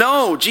says,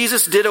 no,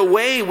 Jesus did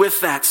away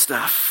with that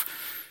stuff.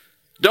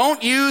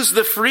 Don't use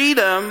the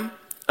freedom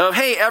of,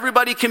 hey,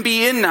 everybody can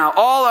be in now.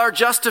 All are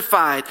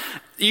justified.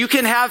 You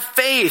can have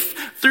faith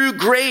through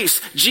grace.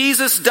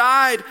 Jesus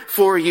died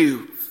for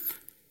you.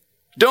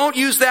 Don't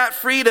use that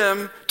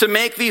freedom to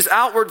make these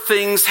outward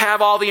things have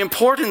all the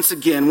importance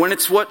again, when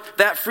it's what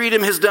that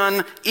freedom has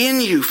done in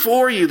you,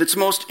 for you, that's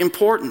most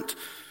important.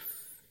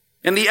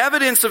 And the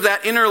evidence of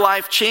that inner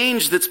life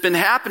change that's been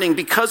happening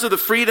because of the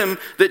freedom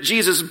that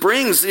Jesus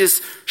brings is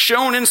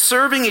shown in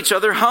serving each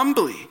other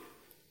humbly.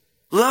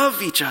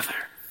 Love each other.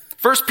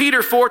 1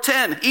 Peter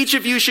 4:10, each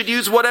of you should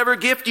use whatever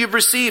gift you've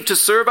received to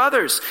serve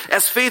others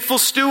as faithful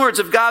stewards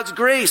of God's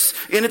grace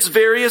in its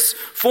various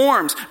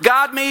forms.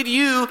 God made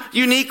you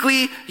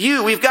uniquely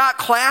you. We've got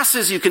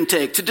classes you can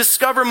take to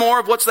discover more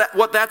of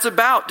what that's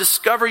about.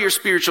 Discover your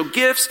spiritual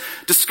gifts,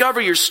 discover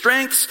your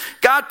strengths.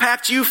 God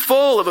packed you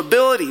full of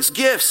abilities,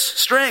 gifts,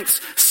 strengths,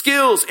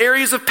 skills,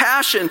 areas of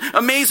passion,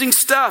 amazing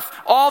stuff,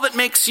 all that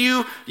makes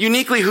you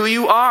uniquely who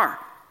you are.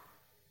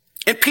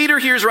 And Peter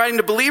here is writing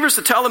to believers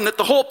to tell them that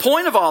the whole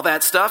point of all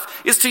that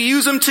stuff is to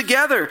use them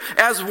together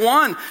as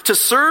one, to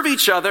serve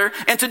each other,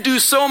 and to do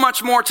so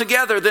much more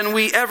together than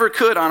we ever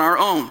could on our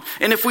own.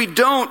 And if we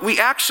don't,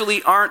 we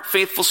actually aren't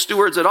faithful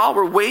stewards at all.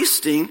 We're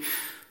wasting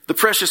the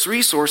precious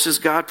resources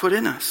God put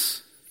in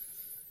us.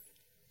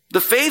 The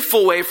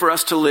faithful way for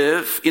us to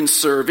live in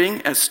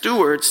serving as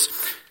stewards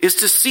is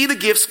to see the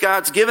gifts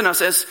God's given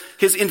us as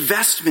his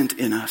investment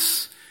in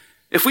us.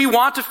 If we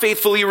want to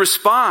faithfully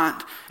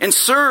respond and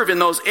serve in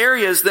those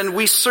areas, then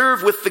we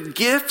serve with the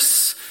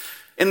gifts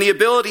and the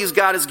abilities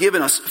God has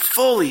given us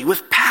fully,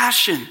 with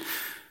passion,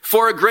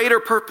 for a greater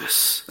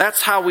purpose.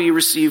 That's how we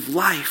receive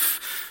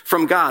life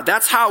from God.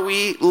 That's how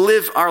we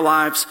live our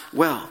lives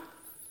well.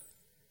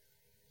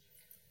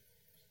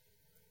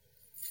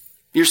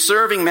 Your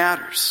serving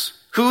matters.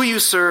 Who you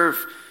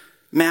serve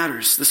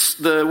matters.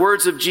 The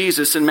words of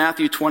Jesus in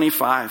Matthew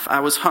 25, I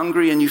was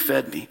hungry and you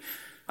fed me.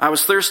 I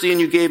was thirsty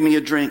and you gave me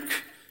a drink.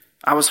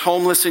 I was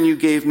homeless and you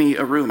gave me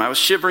a room. I was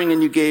shivering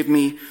and you gave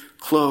me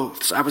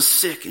clothes. I was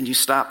sick and you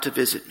stopped to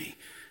visit me.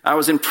 I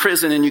was in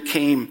prison and you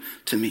came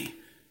to me.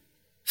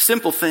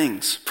 Simple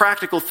things,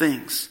 practical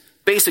things,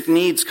 basic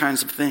needs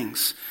kinds of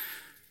things.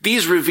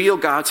 These reveal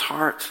God's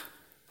heart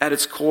at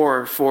its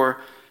core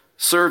for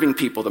serving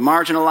people, the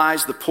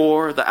marginalized, the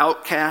poor, the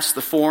outcast,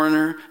 the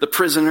foreigner, the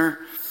prisoner.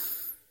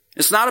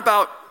 It's not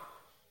about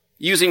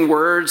using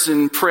words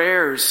and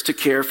prayers to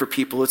care for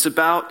people. It's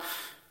about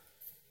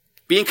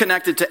being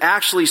connected to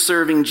actually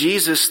serving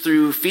Jesus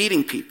through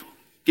feeding people,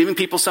 giving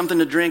people something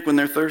to drink when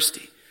they're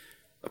thirsty,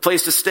 a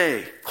place to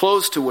stay,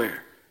 clothes to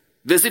wear,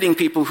 visiting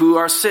people who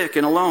are sick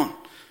and alone,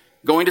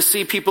 going to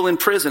see people in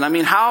prison. I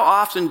mean, how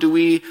often do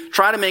we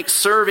try to make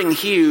serving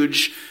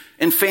huge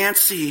and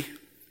fancy,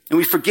 and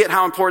we forget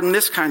how important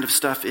this kind of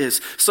stuff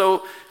is?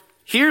 So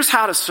here's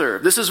how to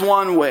serve. This is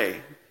one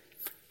way.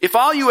 If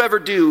all you ever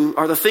do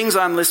are the things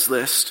on this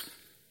list,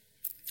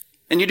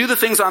 and you do the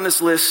things on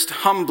this list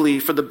humbly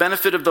for the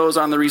benefit of those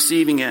on the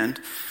receiving end,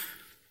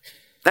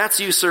 that's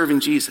you serving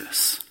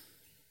Jesus.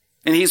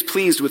 And he's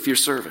pleased with your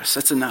service.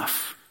 That's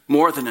enough.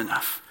 More than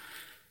enough.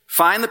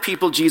 Find the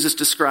people Jesus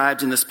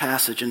describes in this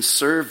passage and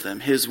serve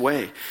them his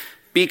way.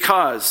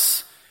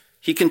 Because,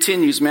 he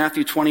continues,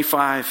 Matthew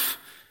 25,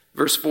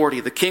 verse 40,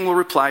 the king will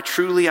reply,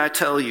 truly I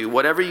tell you,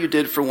 whatever you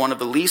did for one of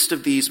the least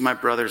of these, my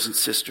brothers and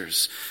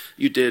sisters,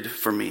 you did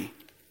for me.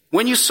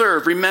 When you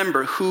serve,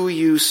 remember who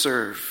you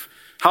serve.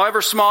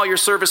 However small your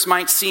service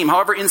might seem,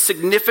 however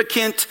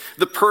insignificant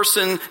the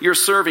person you're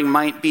serving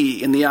might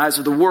be in the eyes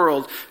of the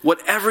world,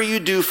 whatever you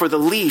do for the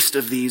least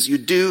of these, you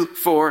do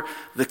for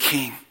the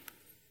king.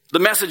 The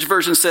Message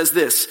version says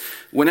this,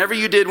 whenever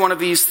you did one of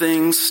these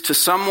things to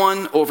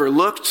someone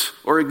overlooked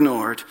or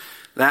ignored,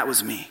 that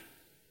was me.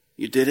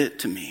 You did it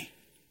to me.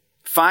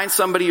 Find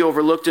somebody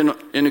overlooked and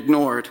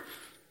ignored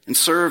and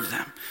serve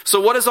them.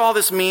 So what does all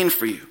this mean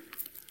for you?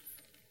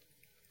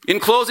 In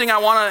closing, I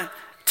want to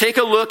take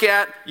a look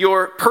at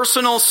your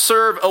personal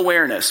serve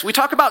awareness. We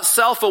talk about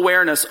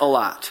self-awareness a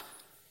lot.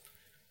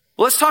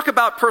 Well, let's talk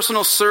about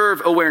personal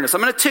serve awareness. I'm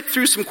going to tick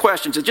through some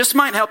questions. It just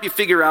might help you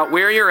figure out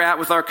where you're at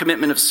with our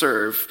commitment of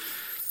serve.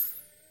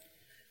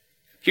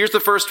 Here's the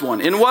first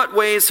one. In what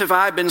ways have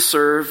I been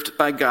served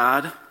by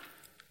God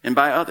and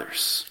by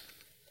others?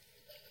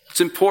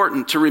 It's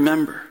important to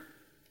remember.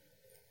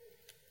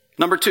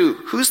 Number 2,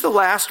 who's the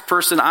last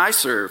person I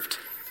served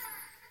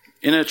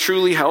in a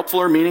truly helpful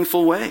or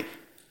meaningful way?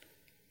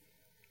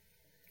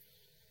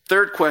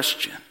 Third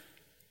question,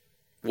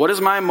 what is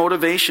my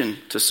motivation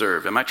to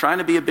serve? Am I trying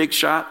to be a big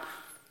shot?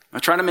 Am I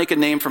trying to make a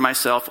name for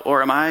myself?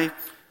 Or am I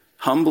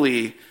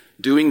humbly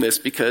doing this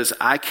because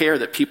I care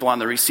that people on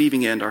the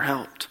receiving end are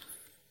helped?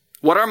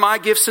 What are my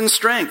gifts and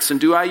strengths, and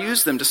do I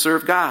use them to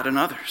serve God and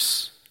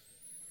others?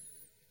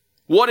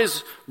 What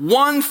is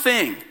one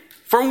thing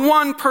for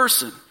one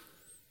person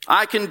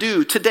I can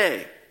do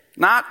today?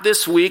 Not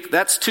this week,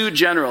 that's too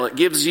general. It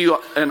gives you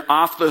an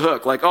off the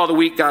hook, like, oh, the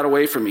week got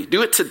away from me.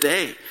 Do it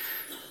today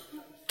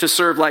to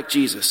serve like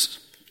Jesus.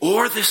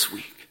 Or this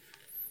week.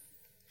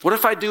 What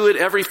if I do it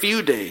every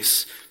few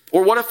days?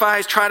 Or what if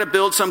I try to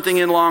build something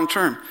in long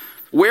term?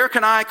 Where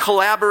can I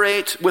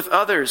collaborate with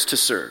others to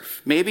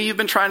serve? Maybe you've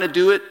been trying to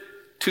do it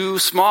too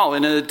small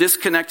in a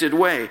disconnected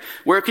way.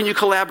 Where can you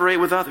collaborate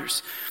with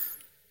others?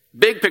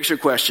 Big picture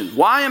question.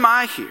 Why am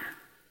I here?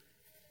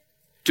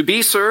 To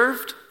be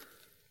served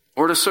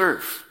or to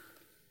serve?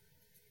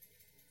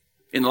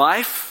 In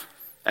life?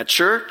 At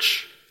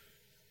church?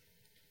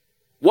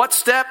 What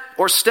step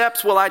or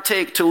steps will I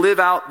take to live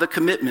out the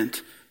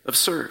commitment of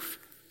serve?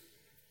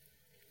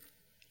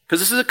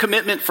 Because this is a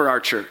commitment for our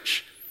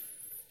church.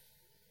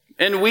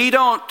 And we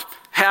don't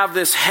have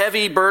this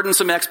heavy,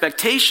 burdensome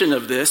expectation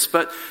of this,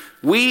 but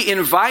we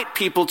invite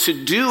people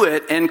to do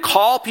it and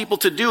call people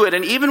to do it,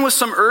 and even with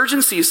some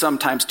urgency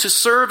sometimes, to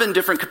serve in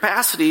different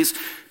capacities,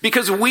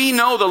 because we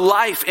know the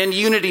life and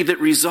unity that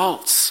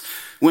results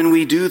when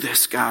we do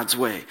this God's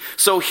way.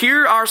 So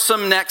here are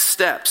some next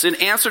steps. In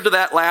answer to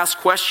that last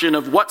question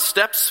of what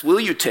steps will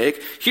you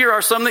take, here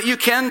are some that you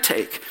can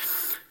take.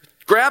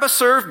 Grab a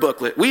serve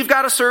booklet. We've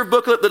got a serve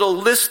booklet that'll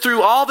list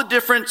through all the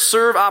different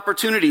serve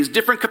opportunities,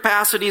 different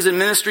capacities and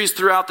ministries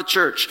throughout the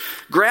church.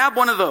 Grab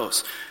one of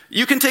those.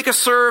 You can take a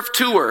serve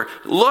tour.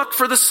 Look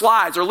for the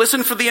slides or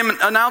listen for the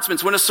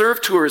announcements when a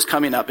serve tour is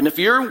coming up. And if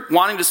you're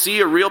wanting to see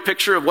a real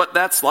picture of what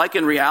that's like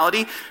in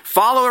reality,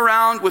 follow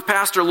around with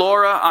Pastor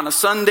Laura on a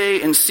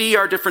Sunday and see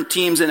our different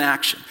teams in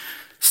action.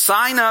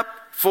 Sign up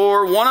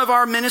for one of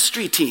our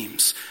ministry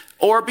teams,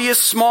 or be a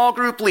small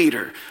group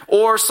leader,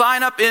 or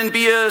sign up and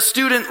be a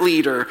student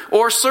leader,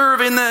 or serve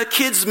in the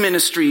kids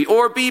ministry,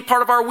 or be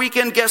part of our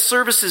weekend guest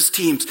services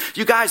teams.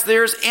 You guys,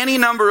 there's any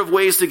number of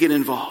ways to get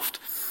involved.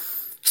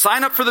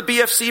 Sign up for the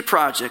BFC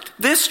project.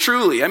 This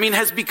truly,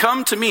 has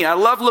become to me, I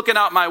love looking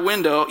out my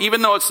window,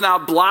 even though it's now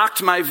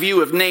blocked my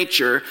view of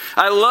nature.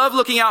 I love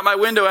looking out my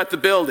window at the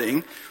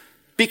building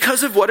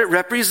because of what it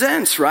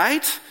represents,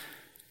 right?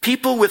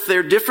 People with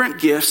their different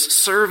gifts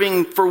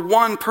serving for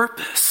one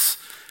purpose.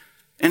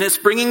 And it's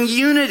bringing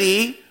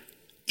unity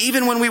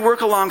even when we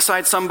work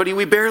alongside somebody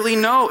we barely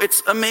know.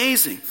 It's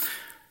amazing.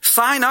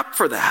 Sign up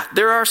for that.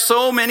 There are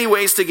so many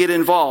ways to get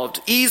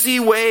involved. Easy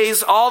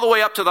ways all the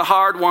way up to the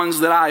hard ones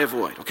that I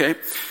avoid, okay?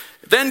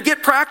 Then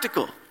get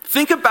practical.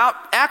 Think about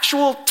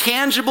actual,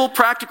 tangible,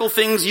 practical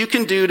things you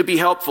can do to be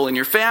helpful in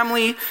your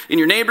family, in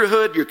your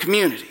neighborhood, your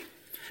community.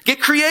 Get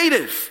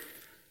creative.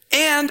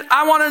 And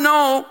I want to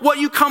know what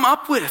you come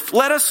up with.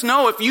 Let us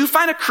know if you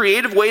find a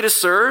creative way to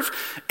serve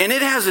and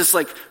it has this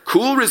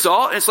cool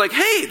result. And it's like,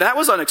 hey, that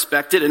was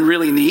unexpected and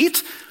really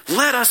neat.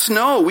 Let us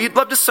know. We'd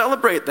love to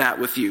celebrate that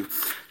with you.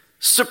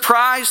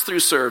 Surprise through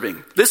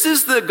serving. This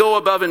is the go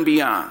above and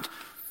beyond.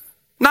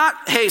 Not,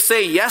 hey,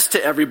 say yes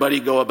to everybody,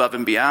 go above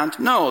and beyond.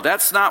 No,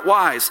 that's not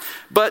wise.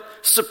 But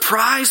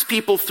surprise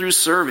people through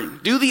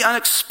serving. Do the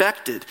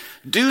unexpected.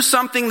 Do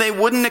something they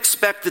wouldn't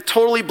expect that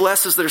totally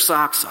blesses their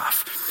socks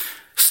off.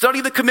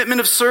 Study the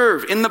commitment of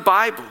serve in the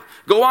Bible.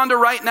 Go on to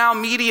Right Now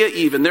Media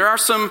even. There are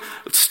some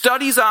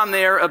studies on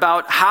there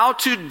about how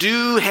to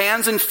do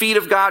hands and feet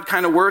of God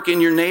kind of work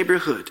in your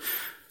neighborhood.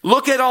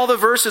 Look at all the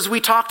verses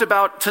we talked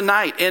about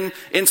tonight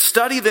and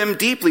study them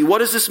deeply. What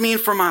does this mean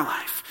for my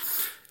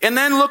life? And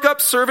then look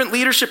up servant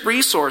leadership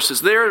resources.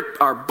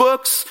 There are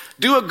books.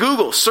 Do a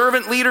Google,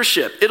 servant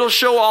leadership. It'll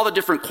show all the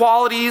different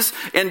qualities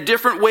and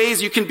different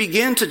ways you can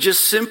begin to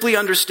just simply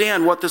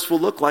understand what this will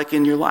look like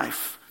in your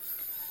life.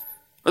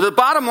 But the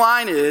bottom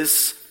line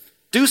is,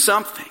 do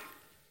something.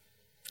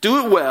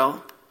 Do it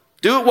well.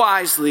 Do it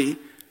wisely.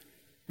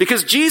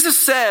 Because Jesus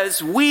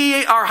says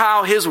we are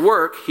how his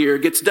work here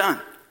gets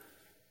done.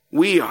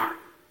 We are.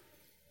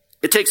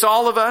 It takes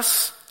all of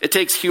us. It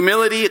takes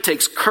humility. It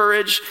takes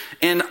courage.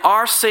 And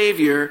our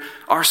Savior,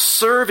 our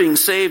serving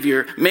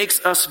Savior,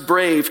 makes us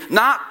brave,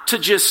 not to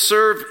just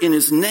serve in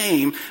his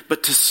name,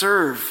 but to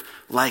serve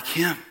like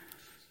him.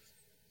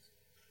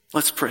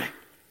 Let's pray.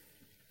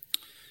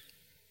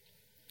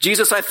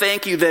 Jesus, I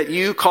thank you that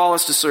you call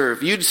us to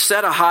serve. You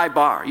set a high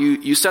bar.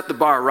 You set the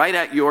bar right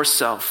at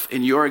yourself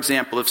in your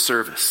example of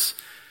service.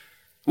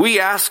 We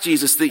ask,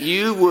 Jesus, that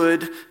you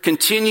would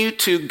continue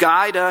to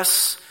guide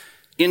us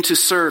into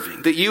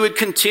serving, that you would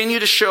continue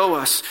to show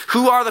us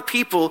who are the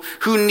people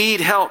who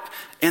need help,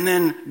 and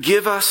then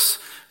give us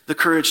the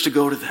courage to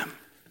go to them,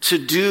 to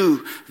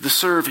do the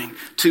serving,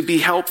 to be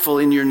helpful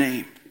in your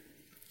name.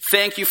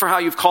 Thank you for how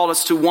you've called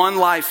us to one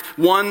life,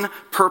 one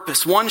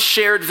purpose, one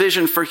shared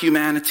vision for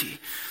humanity,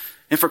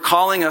 and for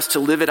calling us to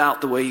live it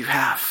out the way you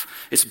have.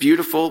 It's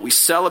beautiful. We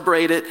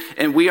celebrate it,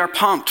 and we are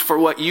pumped for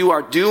what you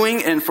are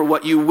doing and for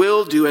what you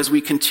will do as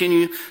we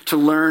continue to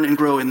learn and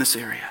grow in this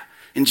area.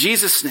 In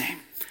Jesus' name,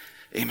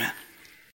 amen.